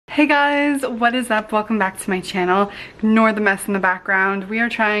Hey guys, what is up? Welcome back to my channel. Ignore the mess in the background. We are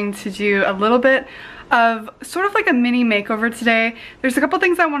trying to do a little bit of sort of like a mini makeover today. There's a couple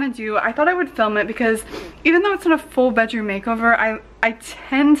things I want to do. I thought I would film it because even though it's not a full bedroom makeover, I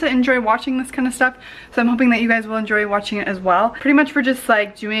tend to enjoy watching this kind of stuff, so I'm hoping that you guys will enjoy watching it as well. Pretty much for just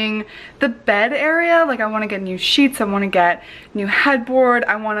like doing the bed area, like I want to get new sheets, I want to get new headboard,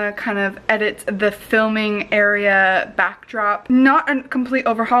 I want to kind of edit the filming area backdrop. Not a complete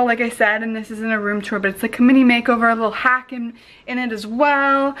overhaul like I said, and this isn't a room tour, but it's like a mini makeover, a little hack in it as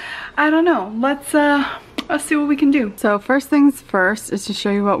well. I don't know, let's see what we can do. So first things first is to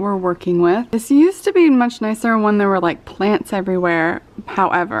show you what we're working with. This used to be much nicer when there were like plants everywhere.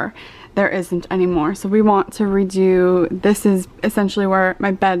 However, there isn't anymore. So we want to redo, this is essentially where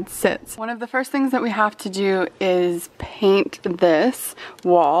my bed sits. One of the first things that we have to do is paint this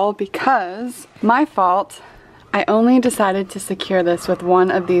wall because, my fault, I only decided to secure this with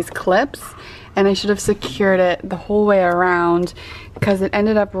one of these clips and I should have secured it the whole way around because it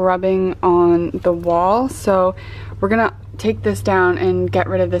ended up rubbing on the wall. So we're gonna take this down and get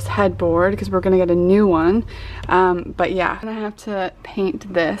rid of this headboard because we're gonna get a new one. But yeah, I'm gonna have to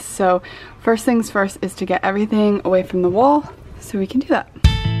paint this. So first things first is to get everything away from the wall so we can do that.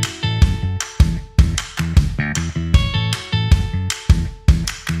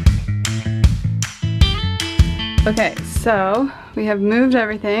 Okay, so we have moved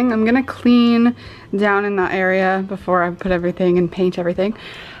everything. I'm gonna clean down in that area before I put everything and paint everything.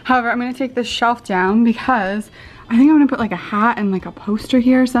 However, I'm gonna take this shelf down because I think I'm gonna put like a hat and like a poster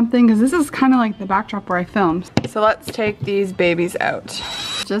here or something because this is kind of like the backdrop where I filmed. So let's take these babies out.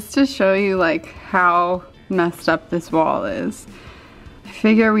 Just to show you like how messed up this wall is. I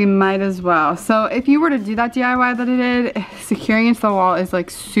figure we might as well. So if you were to do that DIY that I did, securing it to the wall is like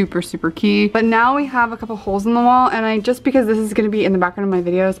super key. But now we have a couple holes in the wall, and just because this is gonna be in the background of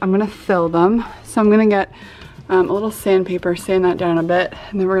my videos, I'm gonna fill them. So I'm gonna get a little sandpaper, sand that down a bit,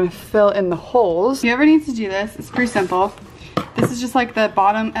 and then we're gonna fill in the holes. If you ever need to do this, it's pretty simple. This is just like the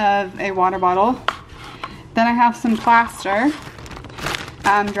bottom of a water bottle. Then I have some plaster,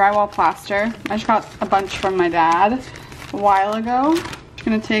 drywall plaster. I just got a bunch from my dad a while ago. I'm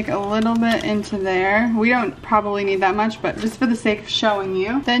gonna take a little bit into there. We don't probably need that much, but just for the sake of showing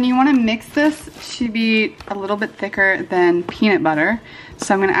you. Then you wanna mix this to be a little bit thicker than peanut butter.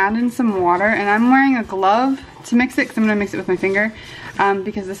 So I'm gonna add in some water, and I'm wearing a glove to mix it because I'm gonna mix it with my finger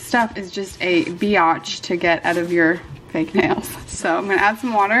because this stuff is just a biatch to get out of your fake nails. So I'm gonna add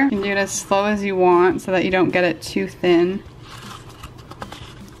some water. You can do it as slow as you want so that you don't get it too thin.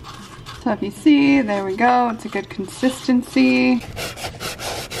 So if you see, there we go, it's a good consistency.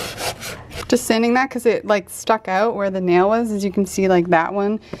 Just sanding that because it like stuck out where the nail was, as you can see, like that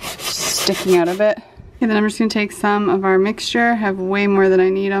one just sticking out a bit. Okay, then I'm just gonna take some of our mixture. I have way more than I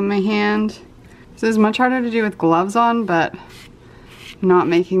need on my hand. This is much harder to do with gloves on, but not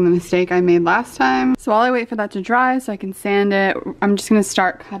making the mistake I made last time. So while I wait for that to dry so I can sand it, I'm just gonna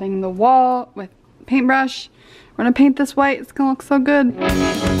start cutting the wall with a paintbrush. We're gonna paint this white, it's gonna look so good.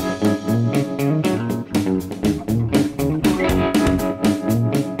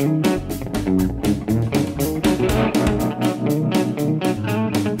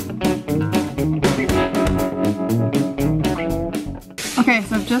 Okay,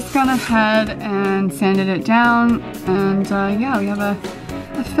 so I've just gone ahead and sanded it down, and yeah, we have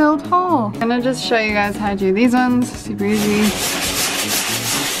a filled hole. I'm gonna just show you guys how to do these ones, super easy.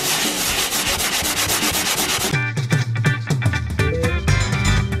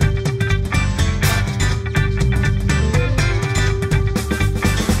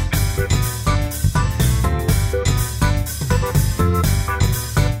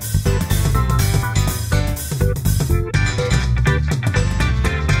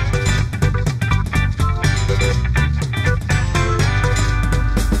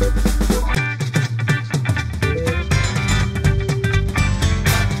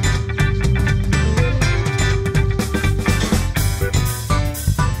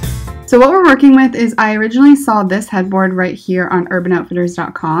 So what we're working with is, I originally saw this headboard right here on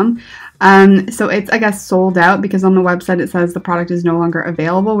urbanoutfitters.com. So it's, I guess, sold out because on the website it says the product is no longer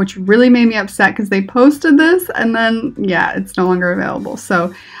available, which really made me upset because they posted this and then, yeah, it's no longer available.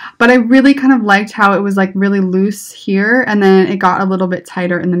 So, but I really kind of liked how it was like really loose here and then it got a little bit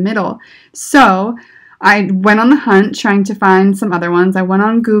tighter in the middle. So I went on the hunt trying to find some other ones. I went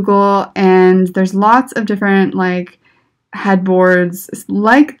on Google and there's lots of different like headboards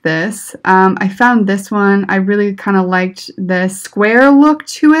like this. I found this one. I really kind of liked the square look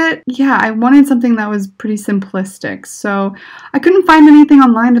to it. Yeah, I wanted something that was pretty simplistic. So I couldn't find anything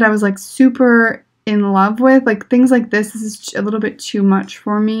online that I was like super in love with. Like things like this is a little bit too much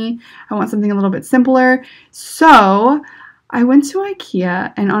for me. I want something a little bit simpler. So I went to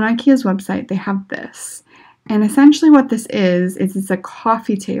IKEA, and on IKEA's website they have this. And essentially what this is it's a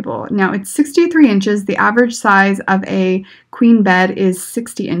coffee table. Now it's 63 inches. The average size of a queen bed is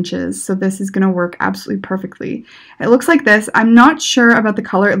 60 inches. So this is going to work absolutely perfectly. It looks like this. I'm not sure about the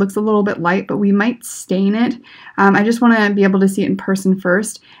color. It looks a little bit light, but we might stain it. I just want to be able to see it in person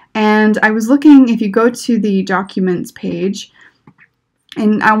first. And I was looking, if you go to the documents page,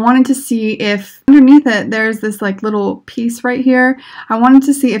 and I wanted to see if underneath it there's this like little piece right here. I wanted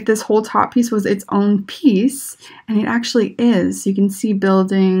to see if this whole top piece was its own piece, and it actually is. You can see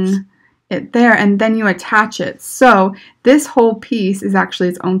building it there, and then you attach it. So this whole piece is actually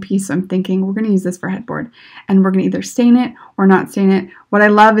its own piece. So I'm thinking we're going to use this for a headboard, and we're going to either stain it or not stain it. What I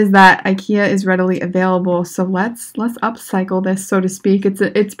love is that IKEA is readily available. So let's upcycle this, so to speak.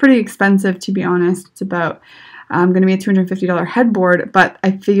 It's pretty expensive, to be honest. It's about going to be a $250 headboard, but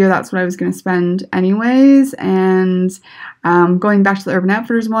I figure that's what I was going to spend anyways. And going back to the Urban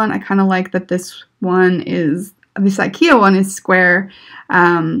Outfitters one, I kind of like that this IKEA one is square.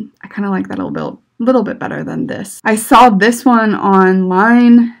 I kind of like that a little bit better than this. I saw this one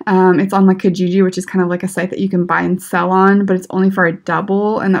online. It's on like Kijiji, which is kind of like a site that you can buy and sell on, but it's only for a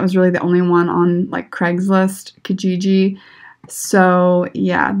double, and that was really the only one on like Craigslist, Kijiji. So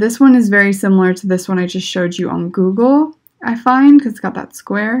yeah, this one is very similar to this one I just showed you on Google, I find, because it's got that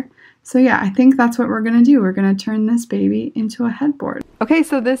square. So yeah, I think that's what we're gonna do. We're gonna turn this baby into a headboard. Okay,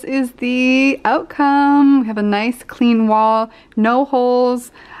 so this is the outcome. We have a nice clean wall, no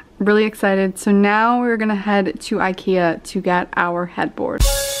holes. Really excited. So now we're gonna head to IKEA to get our headboard.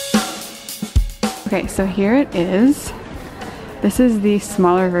 Okay, so here it is. This is the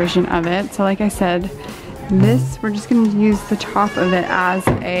smaller version of it. So like I said, we're just going to use the top of it as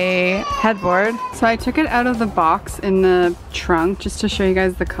a headboard. So I took it out of the box in the trunk just to show you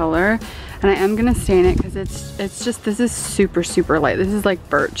guys the color, and I am going to stain it because this is super light. This is like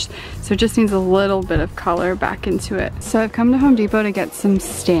birch, so it just needs a little bit of color back into it. So I've come to Home Depot to get some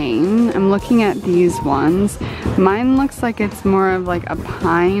stain. I'm looking at these ones. Mine looks like it's more of like a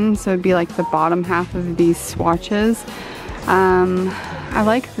pine, so it'd be like the bottom half of these swatches. I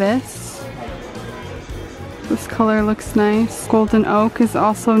like this. This color looks nice. Golden oak is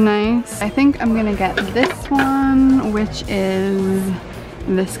also nice. I think I'm gonna get this one, which is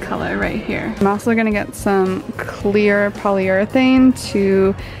this color right here. I'm also gonna get some clear polyurethane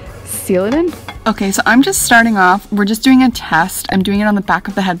to seal it in. Okay, so I'm just starting off. We're just doing a test. I'm doing it on the back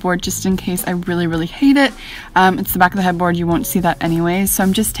of the headboard just in case I really hate it. It's the back of the headboard. You won't see that anyways. So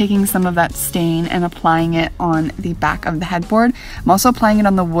I'm just taking some of that stain and applying it on the back of the headboard. I'm also applying it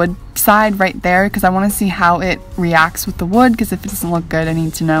on the wood side right there because I want to see how it reacts with the wood, because if it doesn't look good, I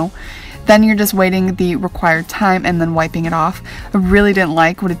need to know. Then you're just waiting the required time and then wiping it off. I really didn't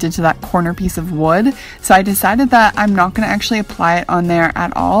like what it did to that corner piece of wood, so I decided that I'm not going to actually apply it on there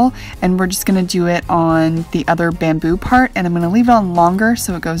at all, and we're just going to do it on the other bamboo part, and I'm going to leave it on longer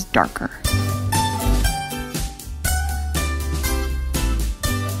so it goes darker.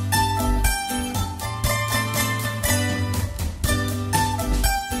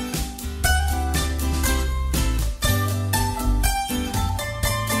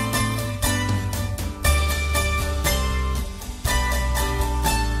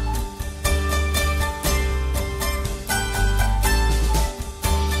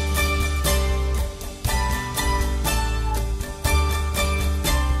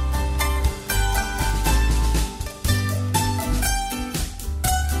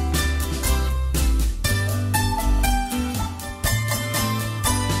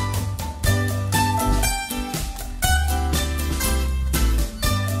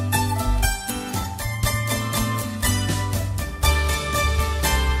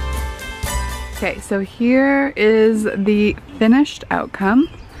 Okay, so here is the finished outcome.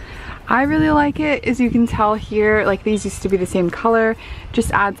 I really like it. As you can tell here, like these used to be the same color, just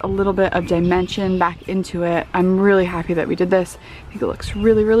adds a little bit of dimension back into it. I'm really happy that we did this. I think it looks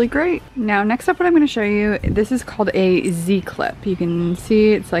really great. Now next up, what I'm going to show you, this is called a Z clip. You can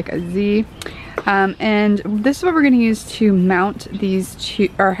see it's like a Z. And this is what we're going to use to mount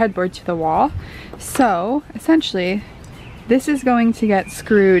our headboard to the wall. So essentially, this is going to get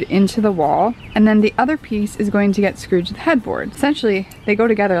screwed into the wall, and then the other piece is going to get screwed to the headboard. Essentially, they go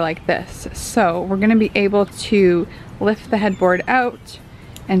together like this. So we're going to be able to lift the headboard out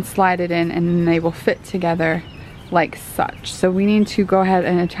and slide it in, and then they will fit together like such. So we need to go ahead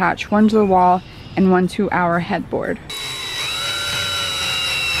and attach one to the wall and one to our headboard.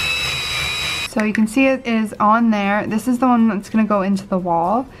 So you can see it is on there. This is the one that's going to go into the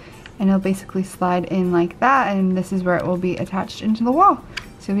wall. and it'll basically slide in like that, and this is where it will be attached into the wall.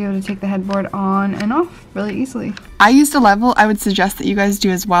 So you'll be able to take the headboard on and off really easily. I used a level. I would suggest that you guys do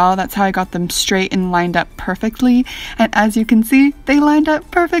as well. That's how I got them straight and lined up perfectly. And as you can see, they lined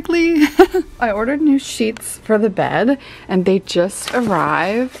up perfectly. I ordered new sheets for the bed and they just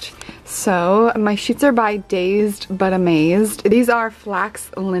arrived. So my sheets are by Dazed But Amazed. These are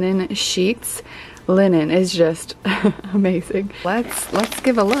flax linen sheets. Linen is just amazing. Let's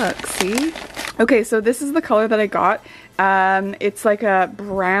give a look, see? Okay, so this is the color that I got. It's like a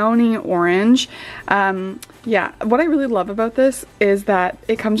brownie orange. Yeah, what I really love about this is that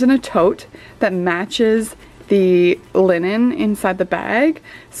it comes in a tote that matches the linen inside the bag,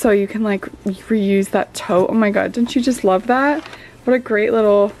 so you can like reuse that tote. Oh my god, don't you just love that? What a great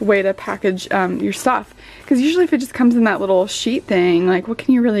little way to package your stuff. Because usually if it just comes in that little sheet thing, like what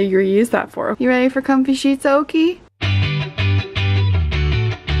can you really reuse that for? You ready for comfy sheets, Oki?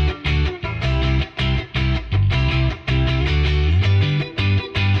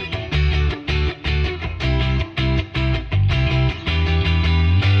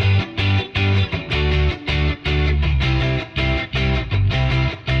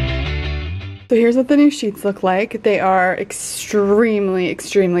 So here's what the new sheets look like. They are extremely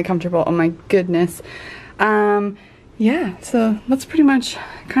comfortable. Oh my goodness. Yeah, so that's pretty much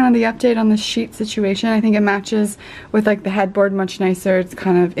kind of the update on the sheet situation. I think it matches with like the headboard much nicer. It's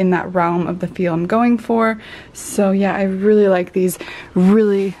kind of in that realm of the feel I'm going for. So yeah, I really like these,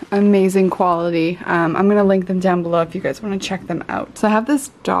 really amazing quality. I'm gonna link them down below if you guys want to check them out. So I have this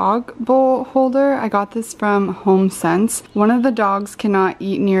dog bowl holder. I got this from HomeSense. One of the dogs cannot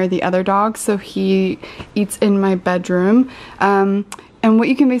eat near the other dog, so he eats in my bedroom. And what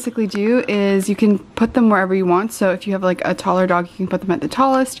you can basically do is you can put them wherever you want. So if you have like a taller dog, you can put them at the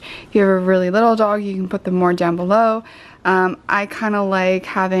tallest. If you have a really little dog, you can put them more down below. I kind of like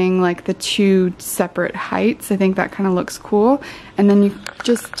having like the two separate heights. I think that kind of looks cool. And then you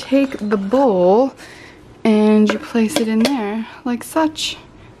just take the bowl and you place it in there like such.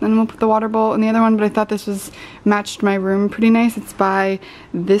 Then we'll put the water bowl in the other one, but I thought this was matched my room pretty nice. It's by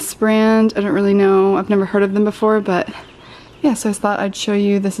this brand. I don't really know. I've never heard of them before, but yeah, so I thought I'd show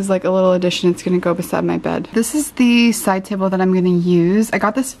you. This is like a little addition. It's gonna go beside my bed. This is the side table that I'm gonna use. I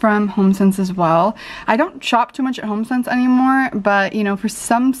got this from HomeSense as well. I don't shop too much at HomeSense anymore, but you know, for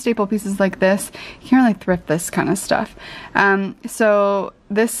some staple pieces like this, you can really thrift this kind of stuff. So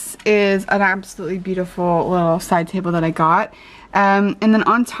this is an absolutely beautiful little side table that I got. And then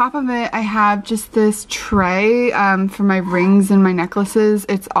on top of it, I have just this tray for my rings and my necklaces.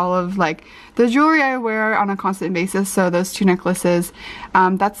 It's all of like the jewelry I wear on a constant basis. So those two necklaces,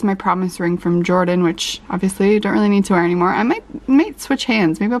 that's my promise ring from Jordan, which obviously I don't really need to wear anymore. I might switch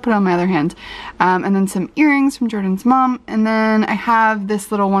hands. Maybe I'll put it on my other hand. And then some earrings from Jordan's mom. And then I have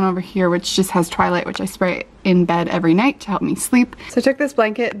this little one over here, which just has Twilight, which I spray in bed every night to help me sleep. So I took this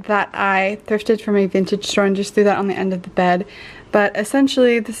blanket that I thrifted from a vintage store and just threw that on the end of the bed. But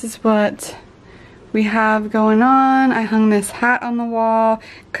essentially, this is what we have going on. I hung this hat on the wall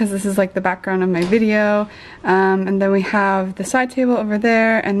because this is like the background of my video. And then we have the side table over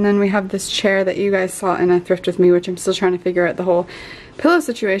there, and then we have this chair that you guys saw in a thrift with me, which I'm still trying to figure out the whole pillow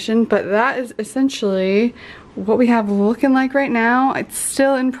situation. But that is essentially what we have looking like right now. It's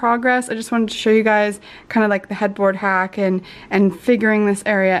still in progress. I just wanted to show you guys kind of like the headboard hack and figuring this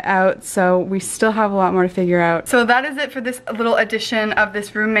area out. So we still have a lot more to figure out. So that is it for this little edition of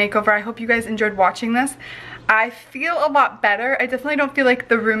this room makeover. I hope you guys enjoyed watching this. I feel a lot better. I definitely don't feel like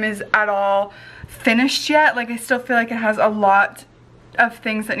the room is at all finished yet. Like I still feel like it has a lot of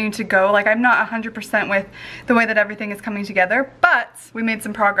things that need to go. Like I'm not 100% with the way that everything is coming together, but we made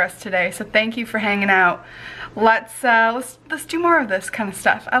some progress today. So thank you for hanging out. Let's do more of this kind of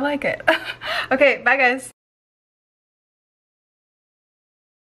stuff. I like it. Okay, bye guys.